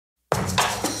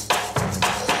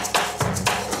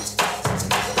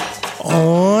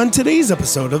On today's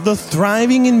episode of the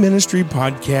Thriving in Ministry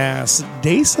podcast,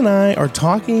 Dace and I are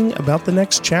talking about the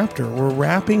next chapter. We're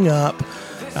wrapping up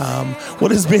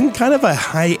what has been kind of a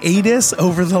hiatus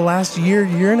over the last year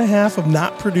and a half of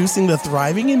not producing the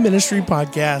Thriving in Ministry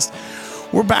podcast.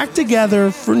 We're back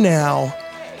together for now.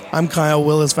 I'm Kyle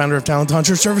Willis, founder of Talent on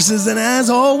Church Services, and as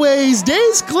always,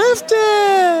 Dace Clifton.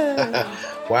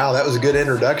 Wow, that was a good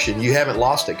introduction. You haven't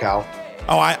lost it, Kyle.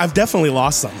 Oh, I've definitely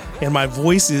lost some, and my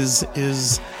voice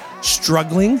is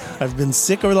struggling. I've been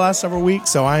sick over the last several weeks,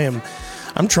 so I'm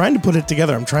trying to put it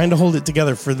together. I'm trying to hold it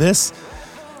together for this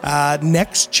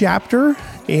next chapter,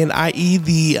 and i.e.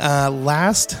 the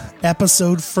last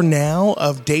episode for now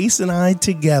of Dace and I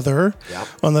together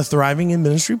on the Thriving in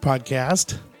Ministry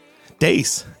podcast.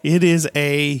 Dace, it is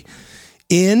a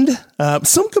end.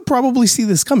 Some could probably see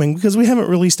this coming because we haven't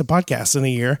released a podcast in a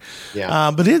year.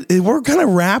 But we're kind of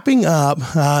wrapping up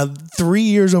 3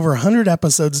 years, over 100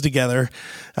 episodes together,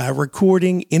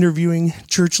 recording, interviewing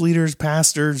church leaders,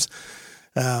 pastors.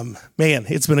 Man,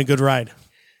 it's been a good ride.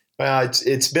 Well,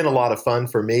 it's been a lot of fun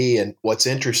for me. And what's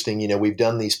interesting, we've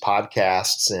done these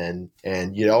podcasts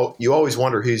and you always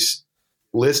wonder who's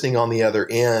listening on the other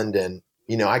end. And,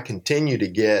 I continue to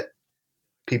get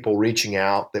people reaching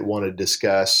out that want to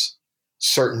discuss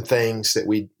certain things that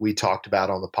we talked about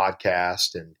on the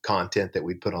podcast and content that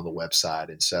we put on the website.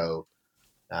 And so,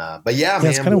 but man,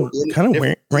 it's kind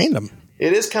of random.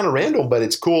 It is kind of random, but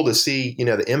it's cool to see,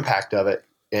 the impact of it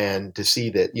and to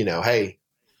see that, hey,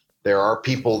 there are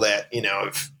people that,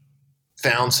 have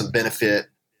found some benefit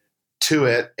to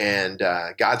it and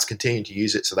God's continuing to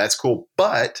use it. So that's cool.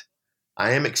 But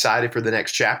I am excited for the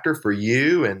next chapter for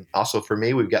you and also for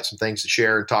me. We've got some things to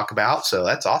share and talk about. So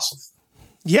that's awesome.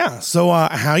 Yeah. So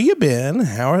how you been?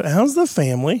 How's the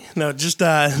family? No, just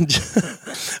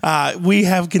we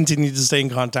have continued to stay in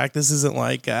contact. This isn't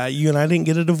like you and I didn't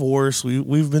get a divorce.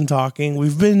 We've been talking.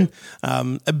 We've been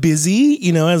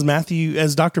busy,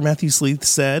 as Dr. Matthew Sleeth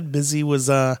said, busy was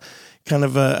kind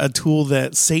of a tool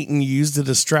that Satan used to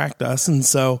distract us. And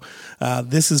so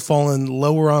this has fallen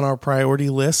lower on our priority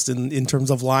list in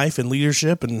terms of life and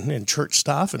leadership and church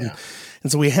stuff. And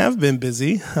so we have been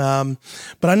busy. But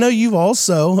I know you've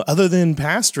also, other than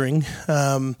pastoring,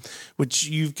 which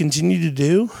you've continued to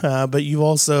do, but you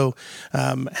also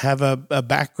have a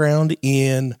background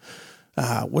in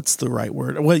what's the right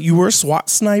word? Well, you were a SWAT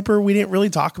sniper. We didn't really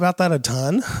talk about that a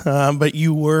ton, but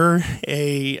you were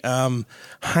a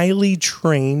highly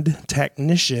trained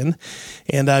technician,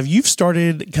 and you've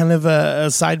started kind of a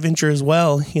side venture as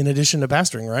well, in addition to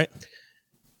pastoring, right?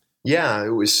 Yeah, it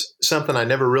was something I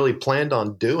never really planned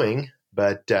on doing,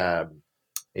 but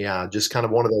just kind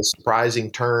of one of those surprising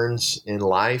turns in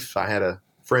life. I had a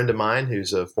friend of mine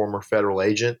who's a former federal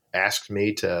agent asked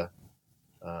me to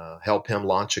help him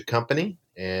launch a company.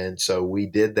 And so we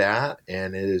did that.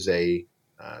 And it is a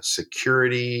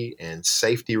security and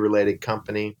safety related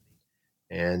company.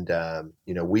 And,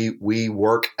 we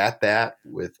work at that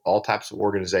with all types of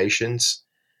organizations.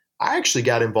 I actually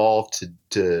got involved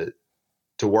to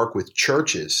work with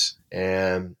churches,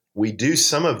 and we do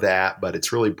some of that, but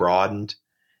it's really broadened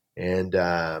and,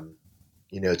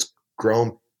 it's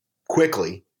grown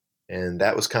quickly. And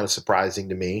that was kind of surprising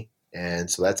to me.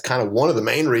 And so that's kind of one of the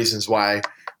main reasons why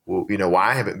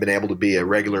I haven't been able to be a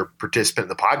regular participant in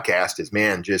the podcast is,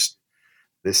 man, just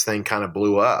this thing kind of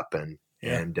blew up. And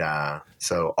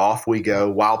so off we go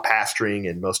while pastoring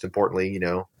and most importantly,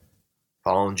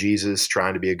 following Jesus,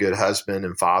 trying to be a good husband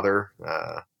and father,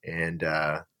 and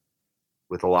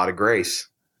with a lot of grace.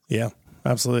 Yeah,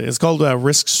 absolutely. It's called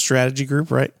Risk Strategy Group,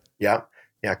 right? Yeah.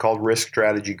 Yeah. Called Risk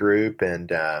Strategy Group.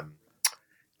 And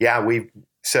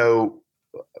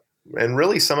and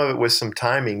really some of it was some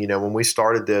timing, when we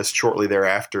started this shortly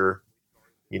thereafter,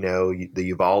 the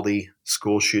Uvalde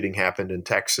school shooting happened in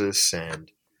Texas,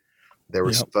 and there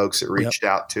were some folks that reached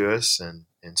out to us. And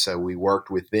so we worked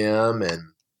with them,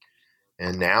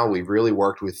 and now we've really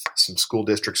worked with some school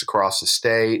districts across the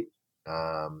state.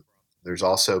 There's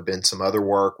also been some other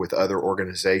work with other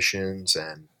organizations,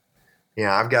 and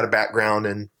I've got a background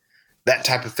in that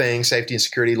type of thing, safety and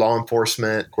security, law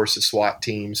enforcement, of course, the SWAT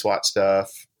team, SWAT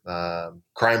stuff,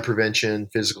 crime prevention,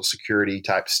 physical security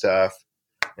type stuff.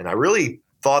 And I really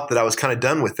thought that I was kind of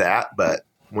done with that. But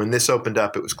when this opened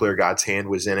up, it was clear God's hand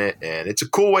was in it. And it's a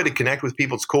cool way to connect with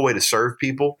people. It's a cool way to serve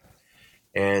people.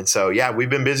 And so, we've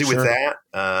been busy with that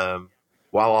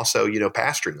while also,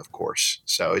 pastoring, of course.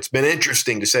 So it's been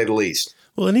interesting to say the least.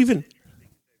 Well, and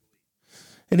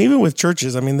even with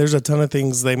churches, I mean, there's a ton of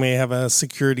things. They may have a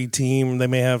security team. They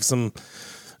may have some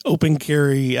open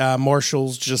carry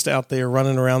marshals just out there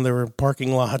running around their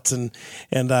parking lots, and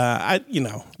I,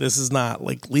 this is not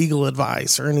like legal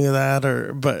advice or any of that,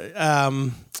 but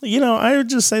I would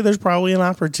just say there's probably an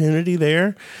opportunity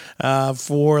there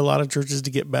for a lot of churches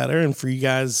to get better, and for you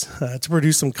guys to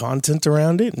produce some content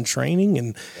around it and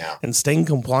training and staying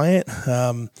compliant.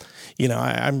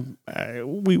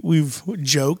 We've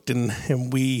joked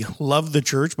and we love the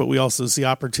church, but we also see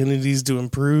opportunities to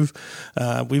improve.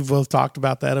 We've both talked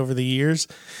about that over the years.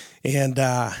 And,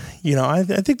 I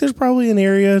think there's probably an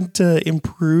area to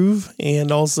improve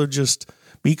and also just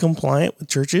be compliant with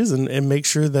churches and make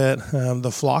sure that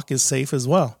the flock is safe as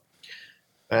well.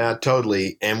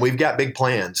 Totally. And we've got big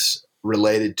plans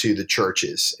related to the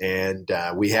churches. And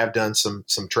we have done some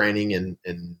training and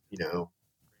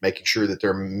making sure that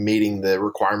they're meeting the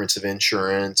requirements of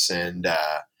insurance and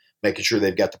making sure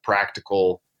they've got the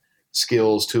practical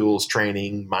skills, tools,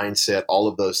 training, mindset, all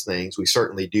of those things. We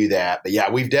certainly do that. But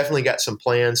yeah, we've definitely got some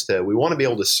plans we want to be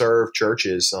able to serve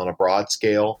churches on a broad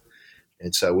scale.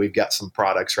 And so we've got some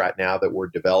products right now that we're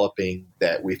developing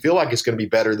that we feel like it's going to be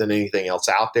better than anything else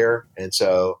out there. And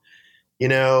so,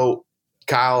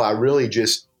 Kyle,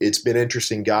 it's been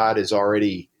interesting. God is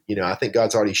already, I think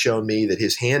God's already shown me that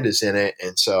his hand is in it.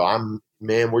 And so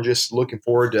we're just looking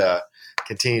forward to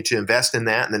continue to invest in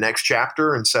that in the next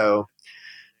chapter. And so,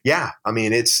 yeah, I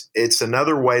mean, it's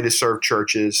another way to serve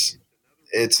churches.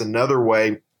 It's another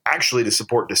way actually to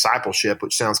support discipleship,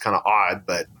 which sounds kind of odd,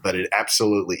 but it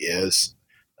absolutely is.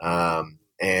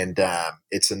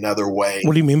 It's another way.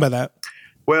 What do you mean by that?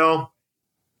 Well,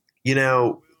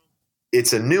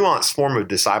 it's a nuanced form of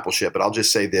discipleship, but I'll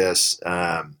just say this.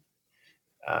 And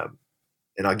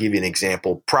I'll give you an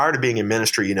example. Prior to being in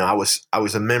ministry, I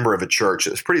was a member of a church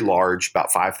that was pretty large,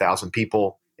 about 5,000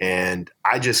 people. And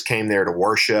I just came there to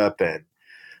worship. And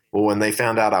when they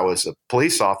found out I was a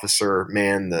police officer,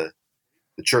 man, the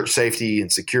church safety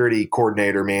and security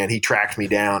coordinator, man, he tracked me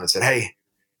down and said, "Hey,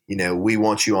 we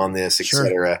want you on this, et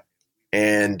cetera."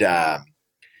 And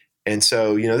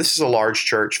so, this is a large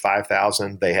church,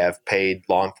 5,000. They have paid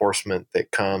law enforcement that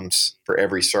comes for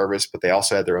every service, but they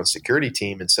also had their own security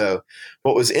team. And so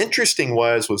what was interesting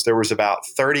was there was about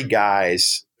 30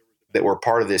 guys that were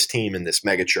part of this team in this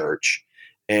mega church.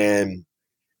 And,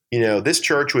 this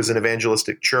church was an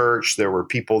evangelistic church. There were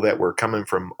people that were coming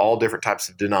from all different types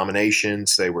of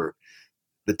denominations. The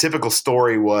typical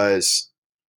story was,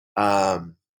 I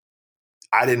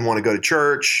didn't want to go to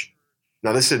church.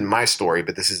 Now, this isn't my story,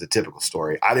 but this is a typical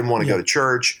story. I didn't want to go to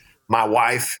church. My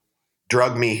wife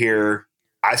drugged me here.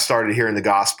 I started hearing the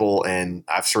gospel, and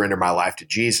I've surrendered my life to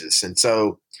Jesus. And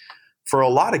so for a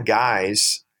lot of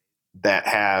guys that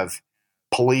have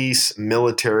police,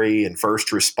 military, and first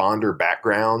responder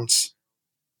backgrounds,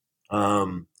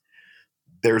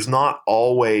 there's not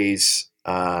always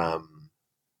the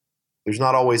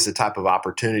type of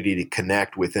opportunity to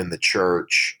connect within the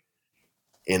church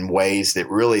in ways that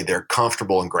really they're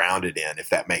comfortable and grounded in, if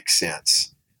that makes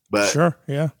sense. But sure,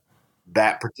 yeah,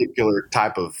 that particular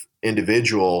type of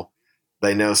individual,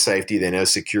 they know safety, they know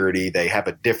security, they have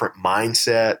a different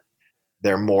mindset.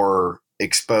 They're more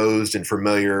exposed and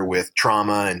familiar with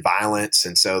trauma and violence.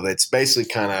 And so that's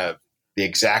basically kind of the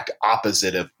exact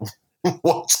opposite of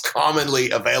what's commonly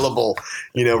available,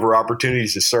 for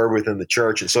opportunities to serve within the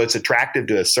church. And so it's attractive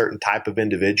to a certain type of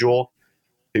individual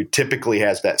who typically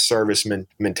has that service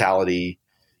mentality,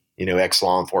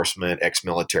 ex-law enforcement,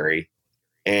 ex-military.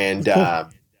 And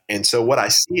so what I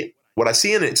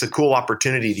see in it's a cool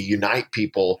opportunity to unite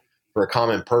people for a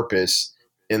common purpose.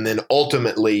 And then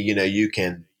ultimately, you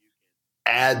can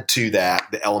add to that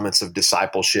the elements of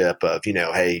discipleship of,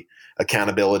 hey,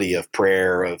 accountability, of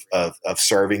prayer, of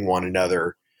serving one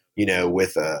another,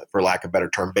 with for lack of a better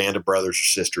term, band of brothers or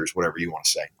sisters, whatever you want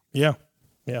to say. Yeah.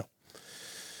 Yeah.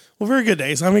 Well, very good,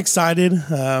 Dace. I'm excited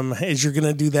as you're going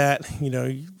to do that,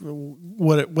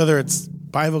 whether it's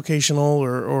bivocational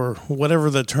or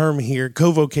whatever the term here,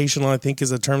 co-vocational, I think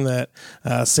is a term that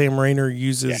Sam Rayner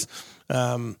uses.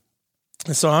 Yeah.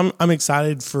 So I'm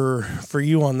excited for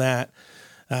you on that.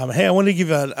 Hey, I want to give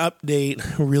you an update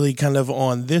really kind of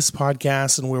on this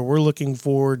podcast and where we're looking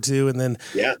forward to. And then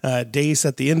Dace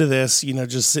at the end of this,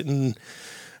 just sitting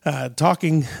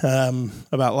talking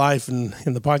about life in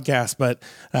the podcast. But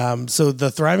so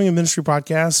the Thriving in Ministry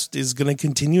podcast is going to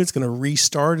continue. It's going to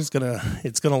restart. It's going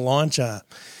to launch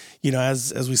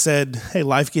as we said, hey,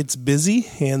 life gets busy,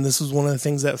 and this was one of the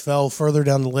things that fell further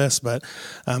down the list, but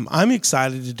I'm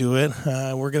excited to do it.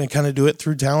 We're going to kind of do it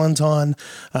through Talenton.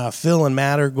 Phil and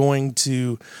Matt are going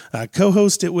to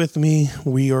co-host it with me.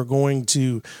 We are going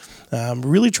to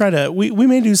really try to, we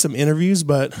may do some interviews,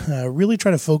 but really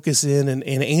try to focus in and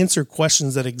answer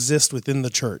questions that exist within the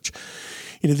church.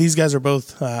 These guys are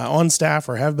both on staff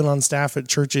or have been on staff at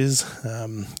churches.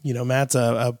 Matt's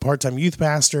a part-time youth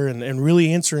pastor and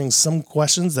really answering some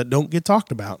questions that don't get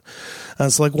talked about.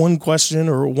 So like one question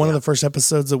or one of the first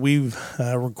episodes that we've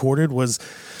recorded was,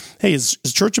 hey, is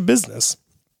church a business?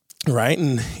 Right.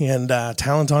 And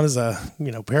Talenton is a,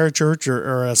 parachurch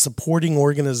or a supporting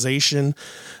organization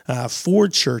for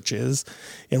churches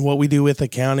and what we do with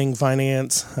accounting,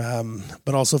 finance,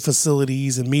 but also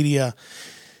facilities and media.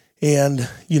 And,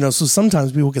 so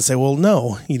sometimes people can say, well,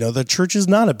 no, the church is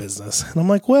not a business. And I'm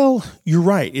like, well, you're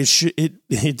right.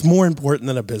 It's more important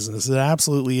than a business. It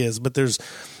absolutely is. But there's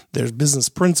business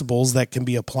principles that can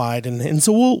be applied. And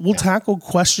so we'll tackle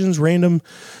questions, random,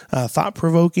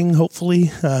 thought-provoking, hopefully,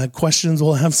 questions.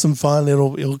 We'll have some fun.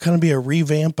 It'll kind of be a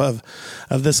revamp of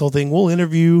this whole thing.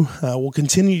 We'll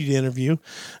continue to interview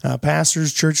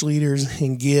pastors, church leaders,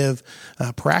 and give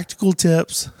practical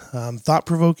tips,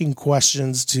 thought-provoking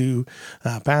questions to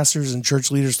pastors and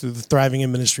church leaders through the Thriving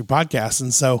in Ministry podcast.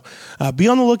 And so be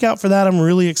on the lookout for that. I'm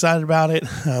really excited about it.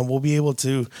 We'll be able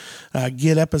to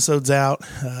get episodes out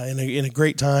in a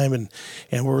great time,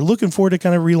 and we're looking forward to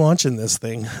kind of relaunching this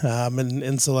thing.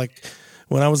 And so like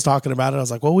when I was talking about it, I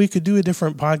was like, well, we could do a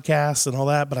different podcast and all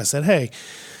that, but I said, hey,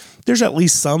 there's at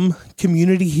least some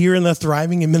community here in the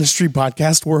Thriving in Ministry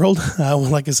podcast world.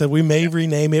 Like I said, we may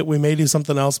rename it, we may do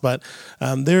something else, but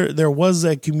there was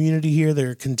a community here.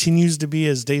 There continues to be,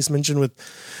 as Dace mentioned, with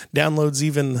downloads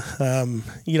even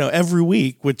every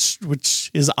week,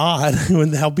 which is odd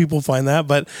when how people find that.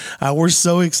 But we're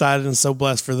so excited and so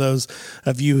blessed for those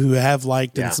of you who have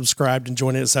liked and subscribed and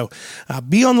joined it. So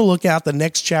be on the lookout. The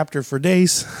next chapter for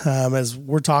Dace, as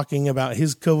we're talking about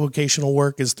his co-vocational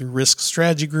work, is through Risk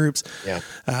Strategy Group.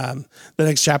 The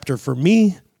next chapter for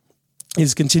me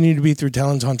is continuing to be through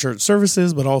Talenton Church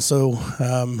Services, but also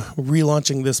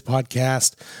relaunching this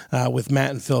podcast with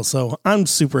Matt and Phil. So I'm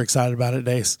super excited about it,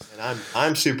 Dace. And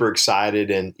I'm super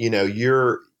excited. And,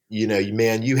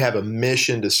 man, you have a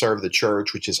mission to serve the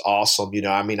church, which is awesome.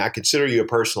 I consider you a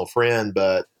personal friend,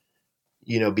 but,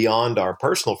 beyond our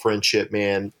personal friendship,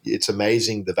 man, it's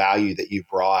amazing the value that you've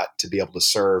brought to be able to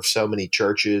serve so many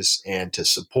churches and to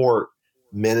support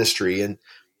ministry. And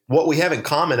what we have in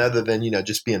common, other than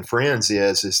just being friends,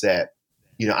 is that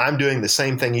I'm doing the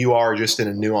same thing you are, just in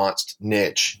a nuanced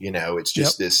niche. It's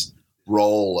just this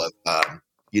role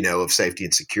of safety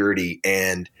and security,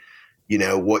 and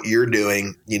what you're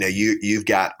doing. You've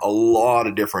got a lot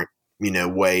of different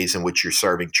ways in which you're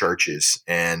serving churches,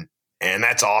 and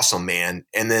that's awesome, man.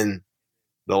 And then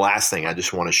the last thing I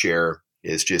just want to share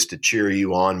is just to cheer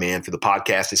you on, man, for the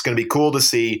podcast. It's going to be cool to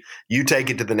see you take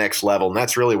it to the next level. And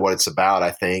that's really what it's about. I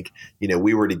think,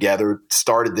 we were together,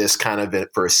 started this kind of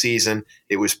for a season.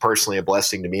 It was personally a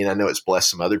blessing to me, and I know it's blessed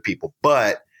some other people,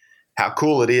 but how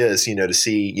cool it is, to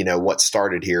see, what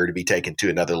started here to be taken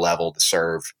to another level, to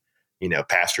serve,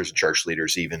 pastors and church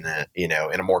leaders, even, in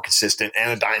a more consistent and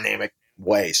a dynamic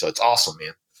way. So it's awesome,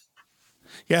 man.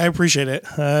 Yeah, I appreciate it.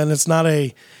 And it's not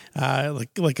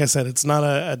like I said, it's not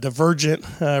a divergent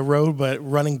road, but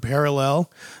running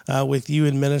parallel with you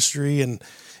in ministry. And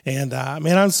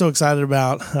man, I'm so excited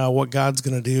about what God's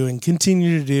going to do and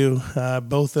continue to do,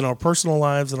 both in our personal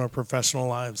lives and our professional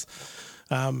lives.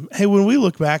 Hey, when we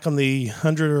look back on the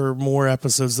 100 or more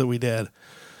episodes that we did,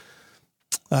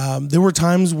 there were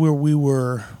times where we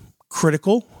were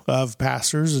critical of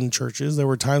pastors and churches. There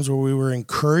were times where we were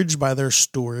encouraged by their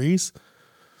stories.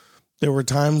 There were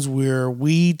times where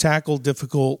we tackled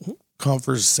difficult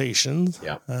conversations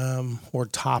or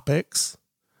topics.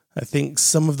 I think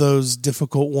some of those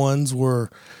difficult ones were,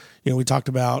 we talked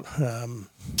about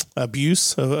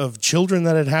abuse of children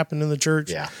that had happened in the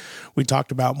church. Yeah. We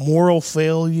talked about moral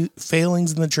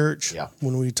failings in the church. Yeah.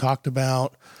 When we talked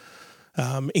about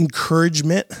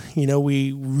encouragement,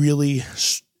 we really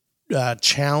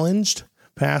challenged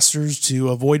pastors to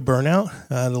avoid burnout,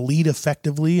 to lead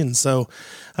effectively. And so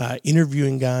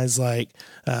interviewing guys like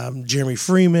Jeremy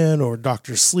Freeman or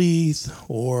Dr. Sleeth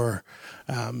or,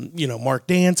 Mark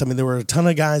Dance. There were a ton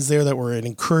of guys there that were an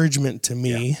encouragement to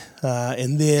me.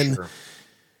 And then,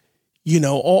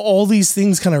 all these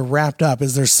things kind of wrapped up.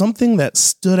 Is there something that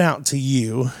stood out to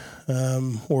you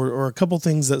or a couple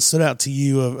things that stood out to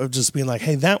you of just being like,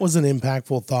 hey, that was an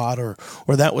impactful thought or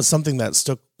that was something that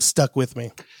stuck with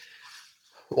me?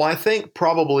 Well, I think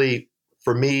probably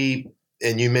for me,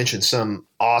 and you mentioned some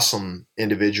awesome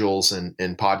individuals and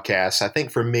podcasts. I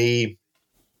think for me,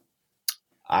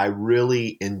 I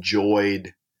really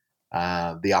enjoyed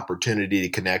the opportunity to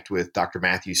connect with Dr.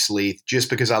 Matthew Sleeth just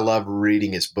because I love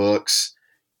reading his books.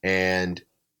 And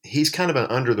he's kind of an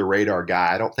under the radar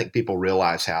guy. I don't think people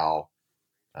realize how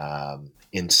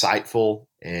insightful,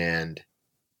 and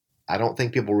I don't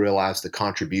think people realize the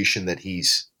contribution that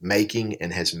he's making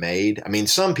and has made. I mean,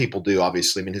 some people do,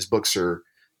 obviously. I mean, his books are,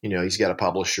 he's got a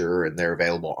publisher and they're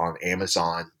available on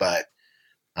Amazon, but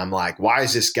I'm like, why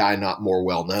is this guy not more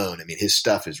well known? I mean, his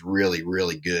stuff is really,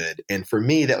 really good. And for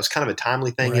me, that was kind of a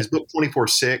timely thing. Right. His book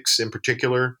 24/6 in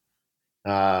particular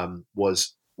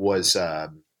was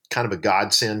kind of a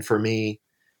godsend for me.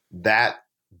 That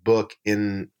book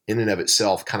in and of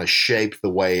itself kind of shaped the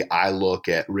way I look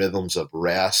at rhythms of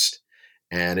rest.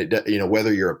 And it,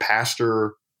 whether you're a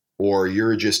pastor or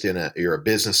you're just you're a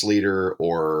business leader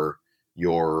or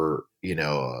you're,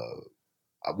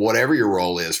 whatever your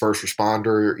role is, first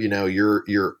responder,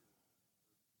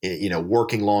 you're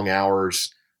working long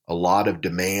hours, a lot of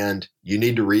demand, you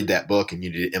need to read that book and you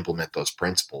need to implement those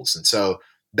principles. And so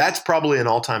that's probably an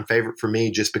all-time favorite for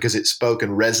me just because it spoke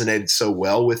and resonated so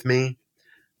well with me.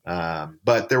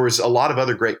 But there was a lot of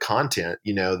other great content,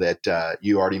 that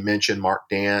you already mentioned, Mark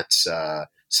Dance,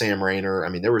 Sam Rayner. I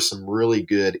mean, there was some really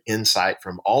good insight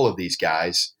from all of these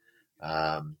guys,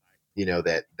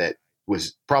 that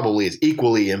was probably as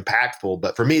equally impactful.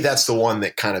 But for me, that's the one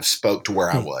that kind of spoke to where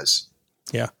I was.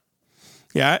 Yeah.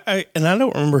 Yeah. I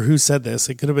don't remember who said this.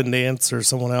 It could have been Dance or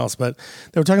someone else, but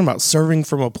they were talking about serving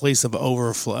from a place of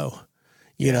overflow,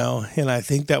 and I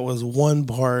think that was one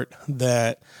part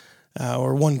that,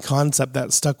 or one concept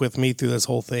that stuck with me through this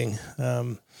whole thing.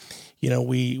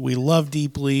 We love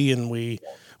deeply and we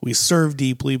serve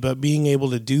deeply, but being able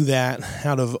to do that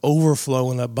out of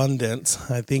overflow and abundance,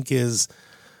 I think is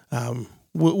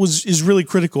really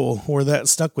critical, or that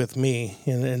stuck with me.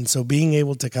 And so being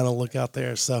able to kind of look out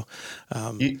there. So,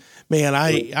 yeah.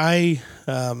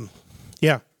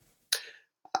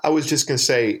 I was just going to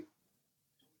say,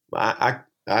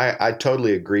 I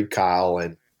totally agree, Kyle.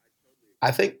 And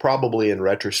I think probably in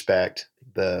retrospect,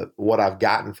 what I've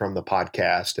gotten from the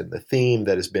podcast and the theme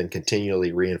that has been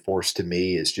continually reinforced to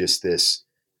me is just this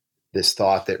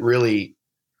thought that really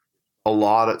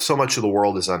so much of the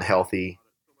world is unhealthy,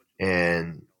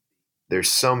 and there's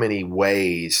so many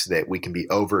ways that we can be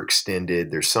overextended.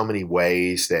 There's so many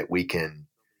ways that we can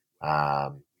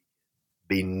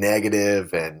be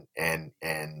negative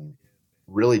and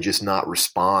really just not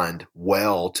respond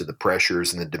well to the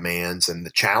pressures and the demands and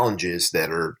the challenges that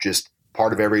are just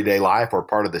part of everyday life or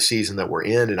part of the season that we're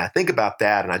in. And I think about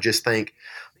that, and I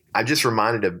just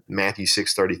reminded of Matthew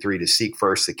 6:33 to seek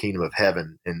first the kingdom of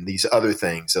heaven, and these other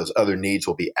things, those other needs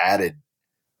will be added,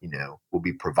 will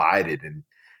be provided.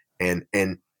 And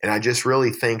I just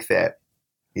really think that,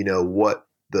 what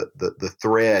the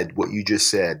thread, what you just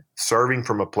said, serving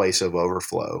from a place of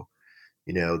overflow,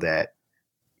 that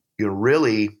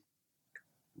really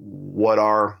what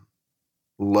our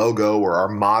logo or our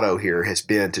motto here has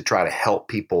been to try to help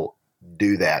people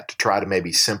do that, to try to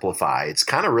maybe simplify. It's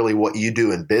kind of really what you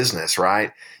do in business,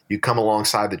 right? You come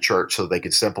alongside the church so they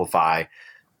can simplify.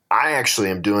 I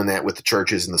actually am doing that with the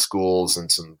churches and the schools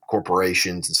and some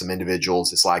corporations and some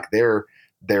individuals. It's like they're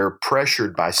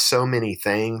pressured by so many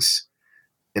things,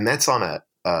 and that's on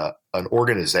an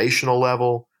organizational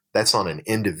level. That's on an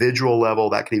individual level.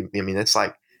 That could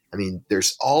even,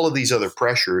 there's all of these other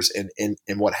pressures, and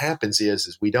what happens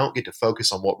is we don't get to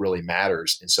focus on what really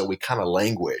matters, and so we kind of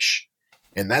languish,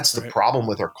 and that's the problem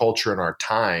with our culture and our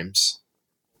times.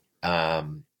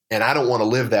 And I don't want to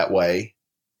live that way,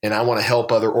 and I want to help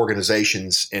other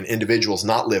organizations and individuals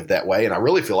not live that way. And I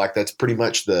really feel like that's pretty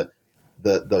much the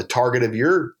target of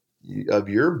your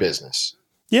business.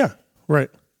 Yeah, right.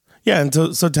 Yeah, and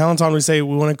so Talent's on, we say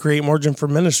we want to create margin for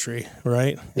ministry,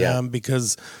 right? Yeah.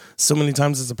 Because so many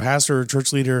times as a pastor or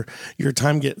church leader, your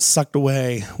time gets sucked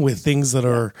away with things that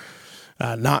are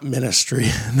not ministry,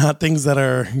 not things that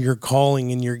are your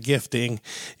calling and your gifting.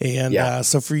 And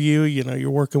so for you, you're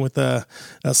working with a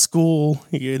school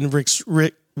in Risk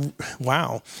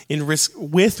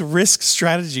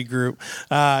Strategy Group.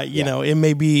 It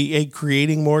may be a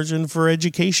creating margin for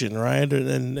education, right?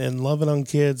 And loving on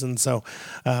kids. And so,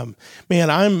 I'm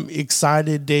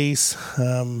excited, Dace,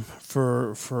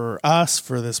 for us,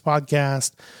 for this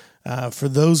podcast, for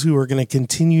those who are going to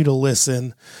continue to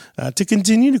listen, to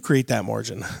continue to create that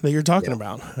margin that you're talking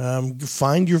about.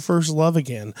 Find your first love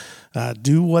again.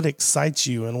 Do what excites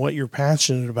you and what you're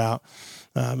passionate about.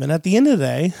 And at the end of the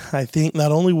day, I think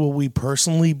not only will we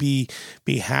personally be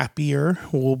happier,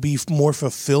 we'll be more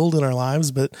fulfilled in our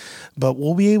lives, but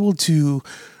we'll be able to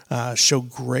show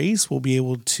grace. We'll be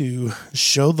able to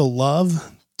show the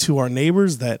love to our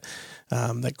neighbors that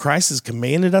Christ has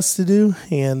commanded us to do.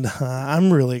 And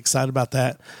I'm really excited about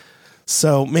that.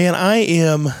 So, man, I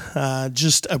am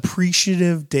just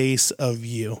appreciative, Dace, of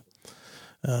you.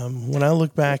 When I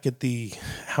look back at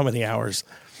how many hours?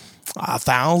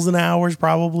 1,000 hours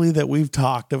probably that we've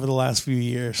talked over the last few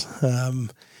years.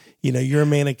 You're a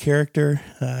man of character.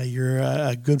 You're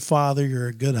a good father. You're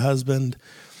a good husband.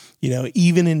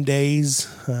 Even in days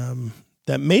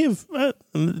that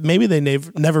maybe they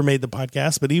never made the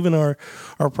podcast, but even our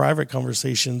private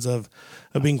conversations of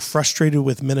being frustrated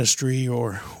with ministry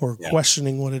or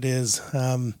questioning what it is.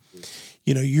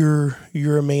 You're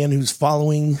a man who's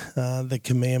following the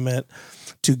commandment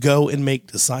to go and make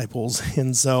disciples.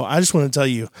 And so I just want to tell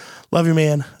you, love you,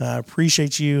 man.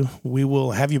 Appreciate you. We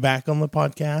will have you back on the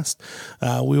podcast.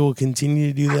 We will continue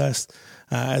to do this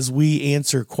as we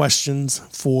answer questions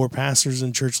for pastors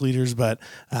and church leaders. But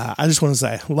I just want to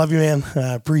say, love you, man.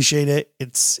 Appreciate it.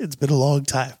 It's been a long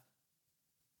time.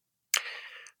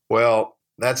 Well,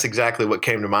 that's exactly what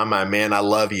came to my mind, man. I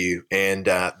love you. And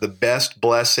the best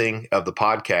blessing of the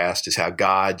podcast is how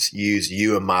God's used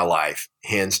you in my life,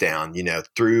 hands down,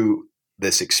 through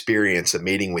this experience of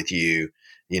meeting with you.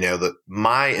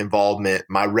 My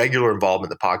regular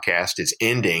involvement in the podcast is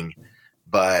ending,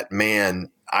 but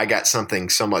man, I got something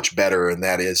so much better. And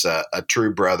that is a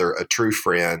true brother, a true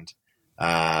friend.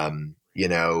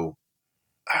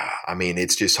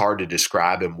 It's just hard to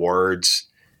describe in words.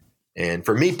 And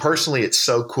for me personally, it's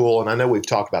so cool. And I know we've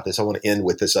talked about this. I want to end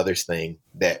with this other thing,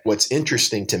 that what's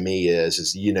interesting to me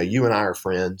is, you and I are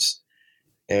friends,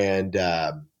 and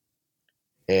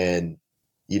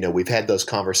we've had those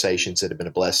conversations that have been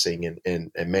a blessing,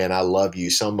 and man, I love you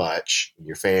so much,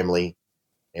 your family.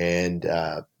 And,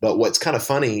 but what's kind of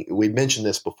funny, we mentioned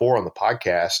this before on the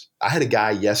podcast. I had a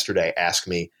guy yesterday ask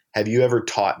me, have you ever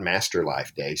taught Master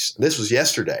Life, Dace? This was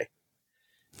yesterday.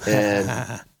 And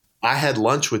I had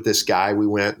lunch with this guy. We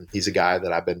went, he's a guy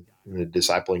that I've been in a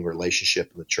discipling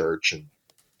relationship in the church. And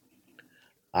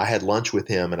I had lunch with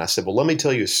him, and I said, well, let me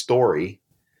tell you a story.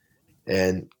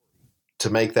 And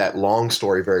to make that long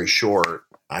story very short,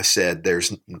 I said,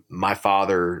 my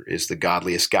father is the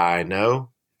godliest guy I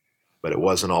know, but it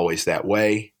wasn't always that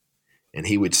way. And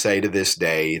he would say to this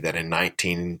day that in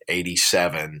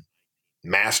 1987,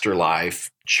 Master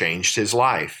Life changed his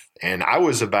life. And I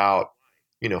was about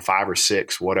 5 or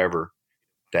 6, whatever,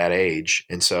 that age.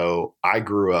 And so I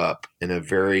grew up in a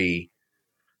very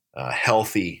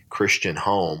healthy Christian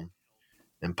home.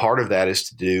 And part of that is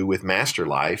to do with Master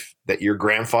Life that your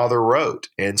grandfather wrote.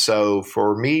 And so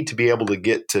for me to be able to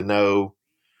get to know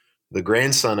the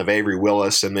grandson of Avery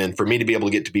Willis, and then for me to be able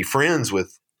to get to be friends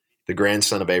with the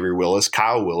grandson of Avery Willis,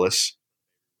 Kyle Willis,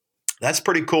 that's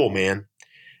pretty cool, man.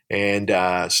 And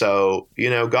so,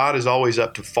 God is always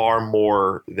up to far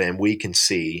more than we can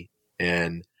see.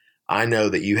 And I know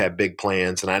that you have big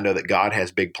plans, and I know that God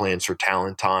has big plans for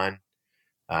Talentine.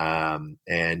 Man,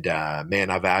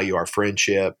 I value our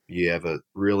friendship. You have a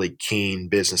really keen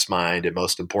business mind. And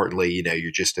most importantly,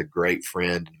 you're just a great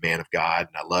friend and man of God,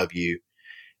 and I love you.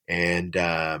 And,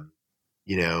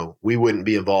 we wouldn't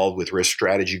be involved with Risk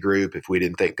Strategy Group if we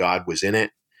didn't think God was in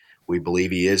it. We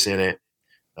believe he is in it.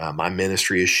 My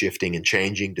ministry is shifting and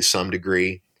changing to some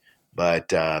degree,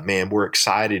 but man, we're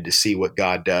excited to see what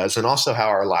God does, and also how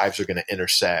our lives are going to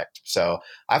intersect. So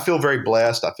I feel very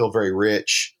blessed. I feel very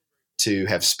rich to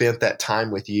have spent that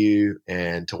time with you,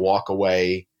 and to walk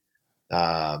away,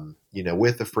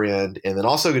 with a friend, and then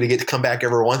also going to get to come back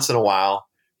every once in a while.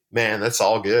 Man, that's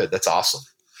all good. That's awesome.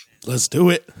 Let's do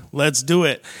it.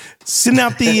 Send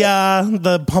out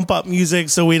the pump up music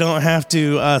so we don't have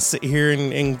to sit here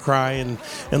and cry and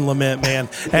lament, man.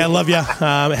 Hey, I love you.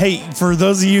 Hey, for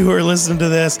those of you who are listening to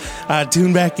this,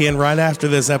 tune back in right after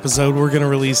this episode. We're going to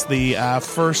release the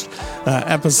first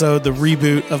episode, the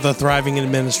reboot of the Thriving in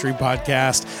Ministry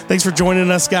podcast. Thanks for joining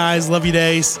us, guys. Love you,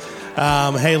 Dace.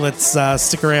 Hey, let's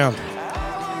stick around.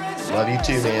 Love you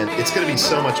too, man. It's going to be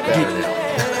so much better now.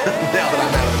 Now that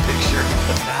I'm out of